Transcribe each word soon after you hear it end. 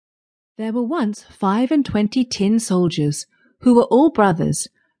There were once 25 tin soldiers, who were all brothers,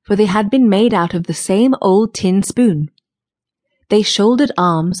 for they had been made out of the same old tin spoon. They shouldered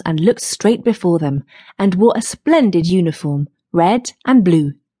arms and looked straight before them, and wore a splendid uniform, red and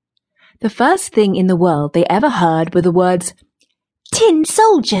blue. The first thing in the world they ever heard were the words, "Tin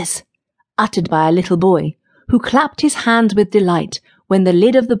soldiers!" uttered by a little boy, who clapped his hands with delight when the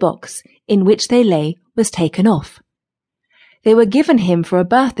lid of the box in which they lay was taken off. They were given him for a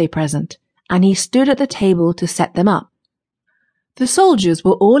birthday present, and he stood at the table to set them up. The soldiers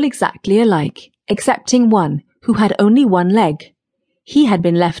were all exactly alike, excepting one, who had only one leg. He had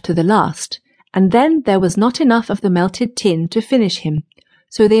been left to the last, and then there was not enough of the melted tin to finish him,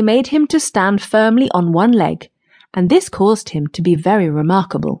 so they made him to stand firmly on one leg, and this caused him to be very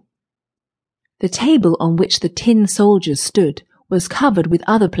remarkable. The table on which the tin soldiers stood was covered with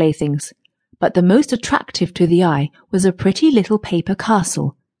other playthings, but the most attractive to the eye was a pretty little paper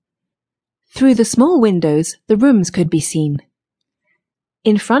castle. Through the small windows the rooms could be seen.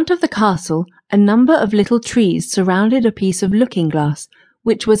 In front of the castle a number of little trees surrounded a piece of looking-glass,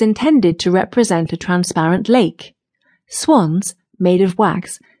 which was intended to represent a transparent lake. Swans, made of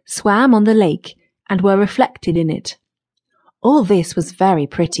wax, swam on the lake and were reflected in it. All this was very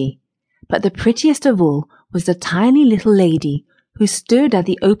pretty, but the prettiest of all was the tiny little lady who stood at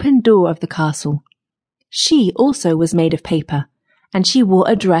the open door of the castle. She also was made of paper, and she wore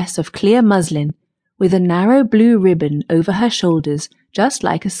a dress of clear muslin, with a narrow blue ribbon over her shoulders, just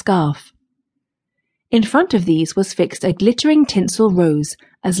like a scarf. In front of these was fixed a glittering tinsel rose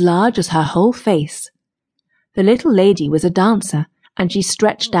as large as her whole face. The little lady was a dancer, and she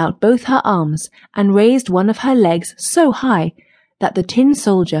stretched out both her arms and raised one of her legs so high that the tin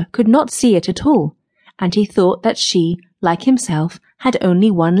soldier could not see it at all, and he thought that she, like himself, had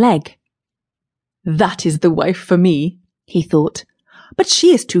only one leg. "That is the wife for me," he thought, "but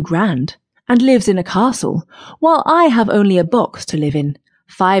she is too grand, and lives in a castle, while I have only a box to live in,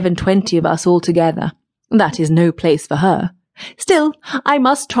 25 of us all together. That is no place for her. Still, I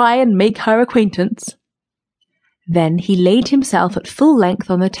must try and make her acquaintance." Then he laid himself at full length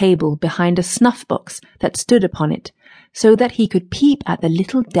on the table behind a snuff-box that stood upon it, so that he could peep at the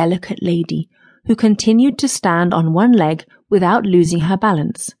little delicate lady, who continued to stand on one leg without losing her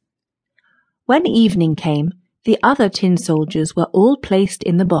balance. When evening came, the other tin soldiers were all placed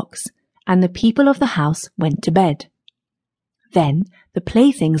in the box, and the people of the house went to bed. Then the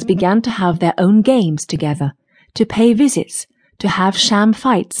playthings began to have their own games together, to pay visits, to have sham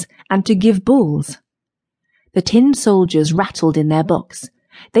fights, and to give balls. The tin soldiers rattled in their box.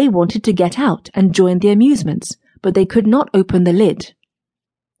 They wanted to get out and join the amusements, but they could not open the lid.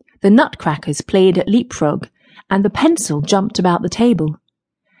 The nutcrackers played at leapfrog, and the pencil jumped about the table.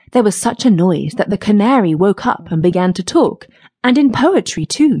 There was such a noise that the canary woke up and began to talk, and in poetry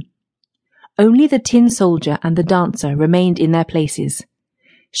too. Only the tin soldier and the dancer remained in their places.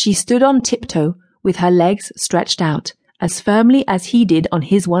 She stood on tiptoe, with her legs stretched out, as firmly as he did on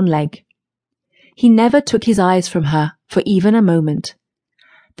his one leg. He never took his eyes from her for even a moment.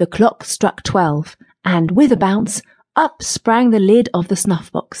 The clock struck 12, and with a bounce, up sprang the lid of the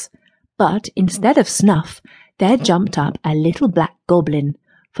snuff-box. But instead of snuff, there jumped up a little black goblin,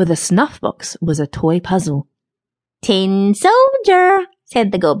 for the snuff-box was a toy puzzle. "Tin soldier,"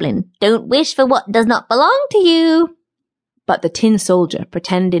 said the goblin, "don't wish for what does not belong to you." But the tin soldier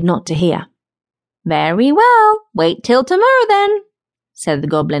pretended not to hear. "Very well, wait till tomorrow then," said the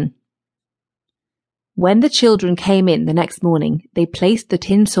goblin. When the children came in the next morning, they placed the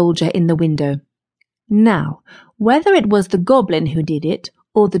tin soldier in the window. Now, whether it was the goblin who did it,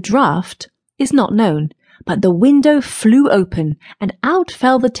 or the draught, is not known, but the window flew open, and out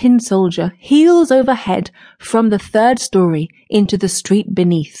fell the tin soldier, heels over head, from the 3rd story into the street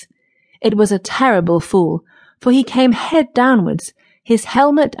beneath. It was a terrible fall, for he came head downwards, his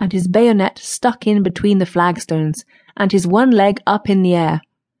helmet and his bayonet stuck in between the flagstones, and his one leg up in the air.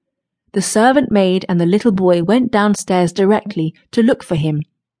 The servant maid and the little boy went downstairs directly to look for him,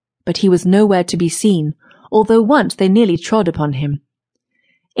 but he was nowhere to be seen, although once they nearly trod upon him.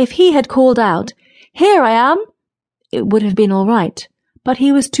 If he had called out, "Here I am," it would have been all right, but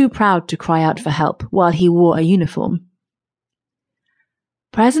he was too proud to cry out for help while he wore a uniform.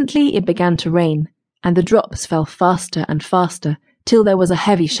 Presently it began to rain, and the drops fell faster and faster till there was a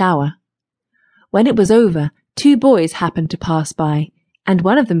heavy shower. When it was over, 2 boys happened to pass by, and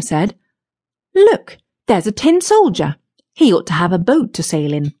one of them said, "Look, there's a tin soldier. He ought to have a boat to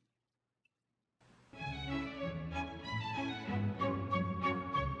sail in."